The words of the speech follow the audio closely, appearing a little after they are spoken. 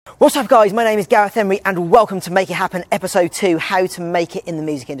What's up guys, my name is Gareth Emery and welcome to Make It Happen episode 2, how to make it in the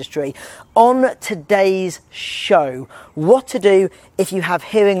music industry. On today's show, what to do if you have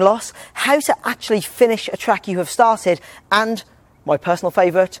hearing loss, how to actually finish a track you have started, and my personal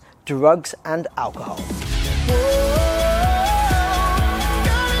favourite, drugs and alcohol.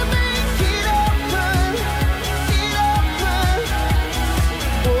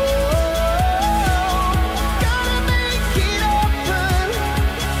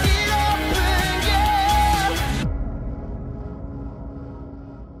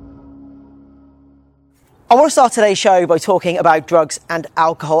 I want to start today's show by talking about drugs and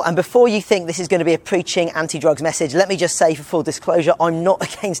alcohol, and before you think this is going to be a preaching anti-drugs message, let me just say for full disclosure, I'm not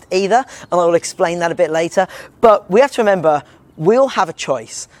against either, and I will explain that a bit later, but we have to remember, we all have a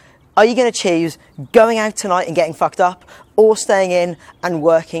choice. Are you going to choose going out tonight and getting fucked up, or staying in and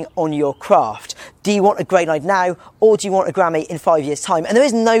working on your craft? Do you want a great night now, or do you want a Grammy in 5 years' time? And there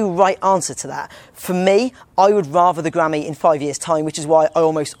is no right answer to that. For me, I would rather the Grammy in 5 years' time, which is why I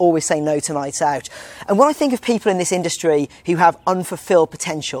almost always say no to nights out. And when I think of people in this industry who have unfulfilled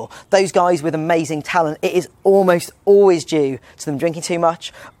potential, those guys with amazing talent, it is almost always due to them drinking too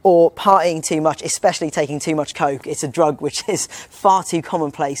much or partying too much, especially taking too much coke. It's a drug which is far too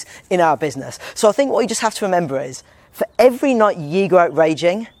commonplace in our business. So I think what you just have to remember is, for every night you go out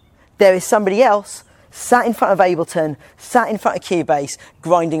raging, there is somebody else sat in front of Ableton, sat in front of Cubase,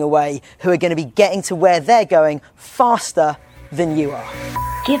 grinding away, who are going to be getting to where they're going faster than you are.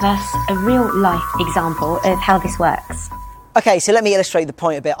 Give us a real life example of how this works. Okay, so let me illustrate the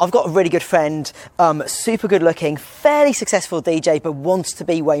point a bit. I've got a really good friend, super good looking, fairly successful DJ, but wants to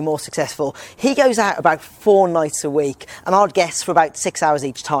be way more successful. He goes out about 4 nights a week, and I'd guess for about 6 hours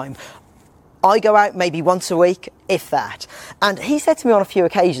each time. I go out maybe once a week, if that. And he said to me on a few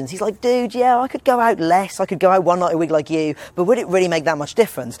occasions, he's like, dude, yeah, I could go out less. I could go out 1 night a week like you, but would it really make that much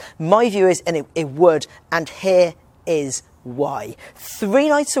difference? My view is, and it would, and here is why. 3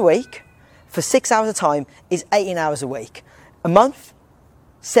 nights a week for 6 hours a time is 18 hours a week. A month,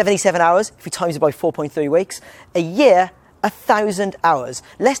 77 hours, if we times it by 4.3 weeks. A year, 1,000 hours.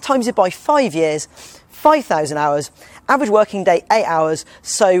 Let's times it by 5 years, 5,000 hours. Average working day, 8 hours.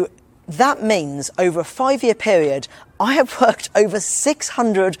 So that means over a 5-year period, I have worked over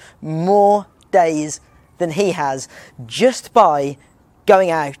 600 more days than he has just by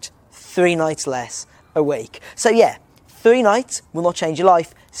going out 3 nights less a week. So yeah, 3 nights will not change your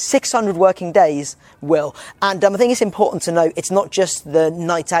life. 600 working days will. And I think it's important to note, it's not just the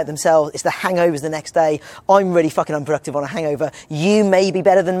nights out themselves, it's the hangovers the next day. I'm really fucking unproductive on a hangover. You may be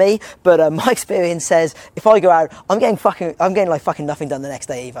better than me, but my experience says if I go out, I'm getting like fucking nothing done the next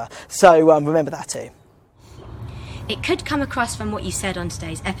day either. So remember that too. It could come across from what you said on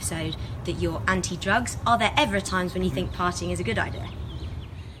today's episode that you're anti-drugs. Are there ever times when you think partying is a good idea?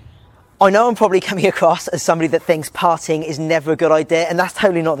 I know I'm probably coming across as somebody that thinks partying is never a good idea, and that's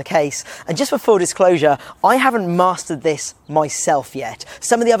totally not the case. And just for full disclosure, I haven't mastered this myself yet.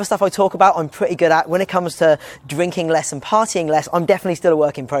 Some of the other stuff I talk about, I'm pretty good at. When it comes to drinking less and partying less, I'm definitely still a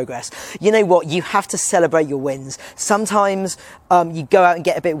work in progress. You know what? You have to celebrate your wins. Sometimes you go out and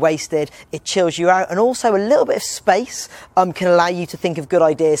get a bit wasted, it chills you out, and also a little bit of space can allow you to think of good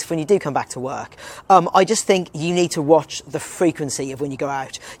ideas for when you do come back to work. I just think you need to watch the frequency of when you go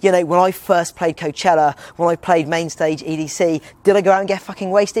out. You know, when I first played Coachella, when I played Mainstage EDC, did I go out and get fucking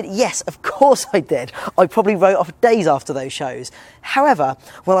wasted? Yes, of course I did. I probably wrote off days after those shows. However,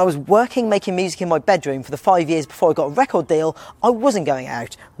 when I was working, making music in my bedroom for the 5 years before I got a record deal, I wasn't going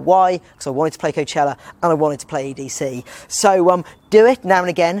out. Why? Because I wanted to play Coachella and I wanted to play EDC. So do it now and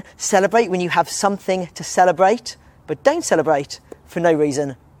again. Celebrate when you have something to celebrate, but don't celebrate for no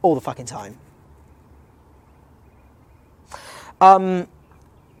reason all the fucking time.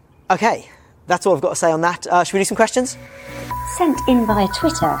 Okay, that's all I've got to say on that. Should we do some questions? Sent in via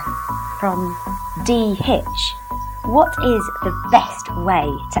Twitter from D Hitch. What is the best way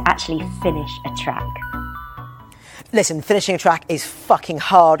to actually finish a track? Listen, finishing a track is fucking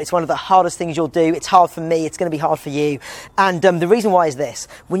hard. It's one of the hardest things you'll do. It's hard for me. It's going to be hard for you. And the reason why is this.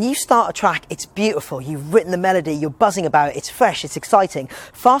 When you start a track, it's beautiful. You've written the melody. You're buzzing about it. It's fresh. It's exciting.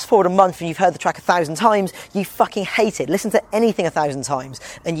 Fast forward a month and you've heard the track 1,000 times. You fucking hate it. Listen to anything 1,000 times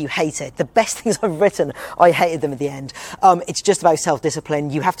and you hate it. The best things I've written, I hated them at the end. It's just about self-discipline.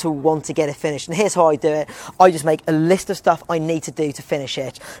 You have to want to get it finished. And here's how I do it. I just make a list of stuff I need to do to finish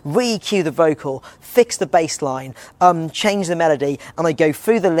it. Re-EQ the vocal. Fix the bass line. Change the melody, and I go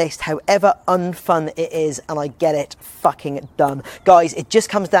through the list, however unfun it is, and I get it fucking done. Guys, it just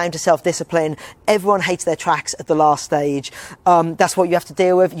comes down to self-discipline. Everyone hates their tracks at the last stage. That's what you have to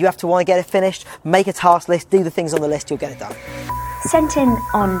deal with. You have to want to get it finished, make a task list, do the things on the list, you'll get it done. Sent in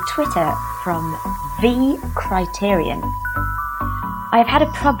on Twitter from V Criterion. I've had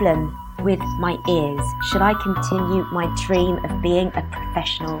a problem with my ears. Should I continue my dream of being a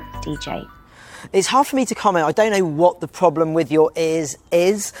professional DJ? It's hard for me to comment. I don't know what the problem with your ears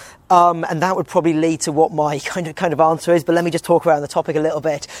is. And that would probably lead to what my kind of answer is, but let me just talk around the topic a little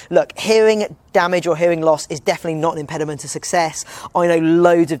bit. Look, hearing damage or hearing loss is definitely not an impediment to success. I know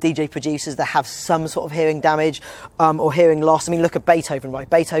loads of DJ producers that have some sort of hearing damage or hearing loss. I mean, look at Beethoven, right?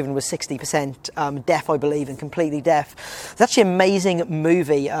 Beethoven was 60% deaf, I believe, and completely deaf. There's actually an amazing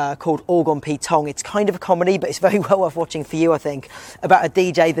movie called Orgon Pitong. It's kind of a comedy, but it's very well worth watching for you, I think, about a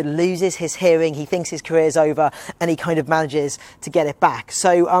DJ that loses his hearing. He thinks his career's over, and he kind of manages to get it back.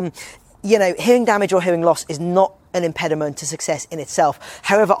 So, you know, hearing damage or hearing loss is not an impediment to success in itself.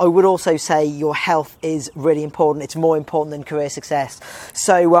 However, I would also say your health is really important. It's more important than career success.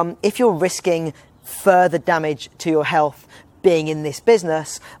 So if you're risking further damage to your health being in this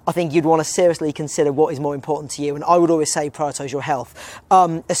business, I think you'd want to seriously consider what is more important to you. And I would always say prioritise your health.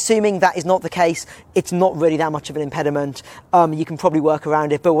 Assuming that is not the case, it's not really that much of an impediment. You can probably work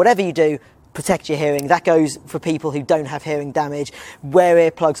around it. But whatever you do, protect your hearing. That goes for people who don't have hearing damage. Wear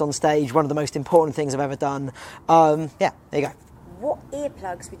earplugs on stage, one of the most important things I've ever done. Yeah, there you go. What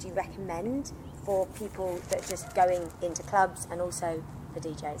earplugs would you recommend for people that are just going into clubs and also for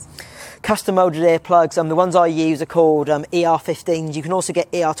DJs? Custom molded earplugs, the ones I use are called ER15s. You can also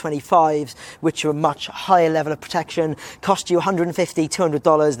get ER25s, which are a much higher level of protection, cost you $150,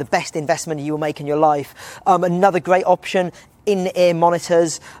 $200, the best investment you will make in your life. Another great option, in-ear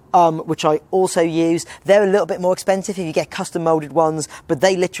monitors, which I also use. They're a little bit more expensive if you get custom molded ones, but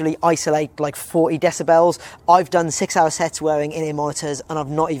they literally isolate like 40 decibels. I've done 6-hour sets wearing in-ear monitors, and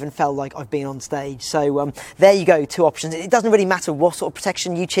I've not even felt like I've been on stage. So there you go, 2 options. It doesn't really matter what sort of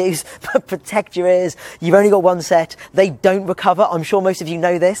protection you choose, but protect your ears. You've only got one set. They don't recover. I'm sure most of you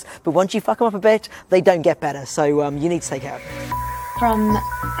know this, but once you fuck them up a bit, they don't get better. So you need to take care of them. From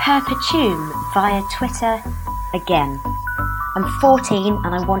Perpetuum via Twitter again. I'm 14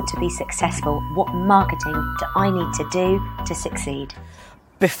 and I want to be successful. What marketing do I need to do to succeed?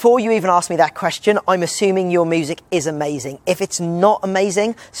 Before you even ask me that question, I'm assuming your music is amazing. If it's not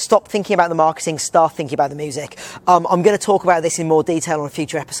amazing, stop thinking about the marketing, start thinking about the music. I'm going to talk about this in more detail on a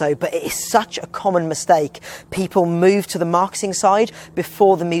future episode, but it is such a common mistake. People move to the marketing side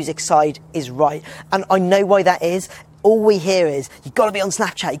before the music side is right. And I know why that is. All we hear is, you've got to be on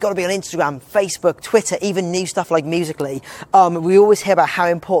Snapchat, you've got to be on Instagram, Facebook, Twitter, even new stuff like Musical.ly. We always hear about how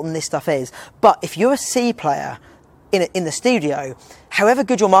important this stuff is. But if you're a C player in the studio, however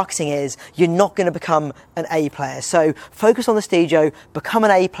good your marketing is, you're not going to become an A player. So focus on the studio, become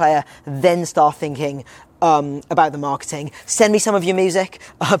an A player, then start thinking about the marketing. Send me some of your music,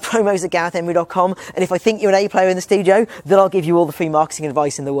 promos@GarethEmery.com, and if I think you're an A player in the studio, then I'll give you all the free marketing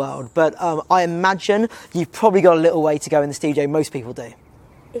advice in the world. But I imagine you've probably got a little way to go in the studio. Most people do.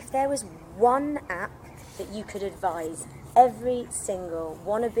 If there was one app that you could advise every single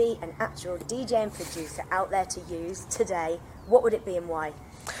wannabe and actual DJ and producer out there to use today, what would it be and why?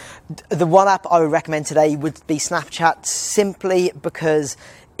 The one app I would recommend today would be Snapchat, simply because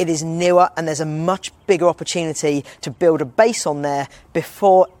it is newer and there's a much bigger opportunity to build a base on there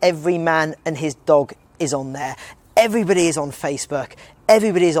before every man and his dog is on there. Everybody is on Facebook,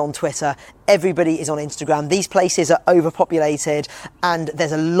 everybody is on Twitter, everybody is on Instagram. These places are overpopulated and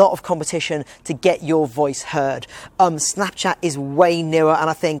there's a lot of competition to get your voice heard. Snapchat is way newer and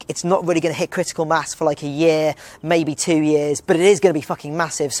I think it's not really going to hit critical mass for like a year, maybe 2 years, but it is going to be fucking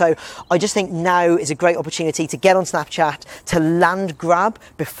massive. So I just think now is a great opportunity to get on Snapchat, to land grab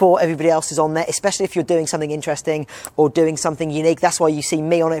before everybody else is on there, especially if you're doing something interesting or doing something unique. That's why you see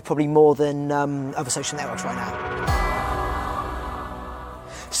me on it probably more than other social networks right now.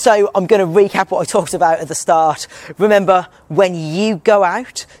 So I'm going to recap what I talked about at the start. Remember, when you go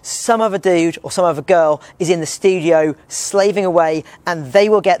out, some other dude or some other girl is in the studio slaving away and they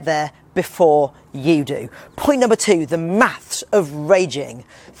will get there before you do. Point number 2, the maths of raging.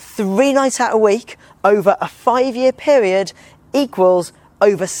 3 nights out a week over a 5-year period equals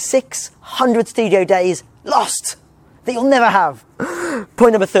over 600 studio days lost that you'll never have.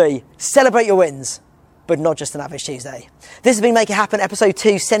 Point number 3, celebrate your wins, but not just an average Tuesday. This has been Make It Happen, episode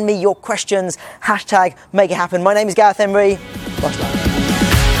 2. Send me your questions, #Make It Happen. My name is Gareth Emery. Much love.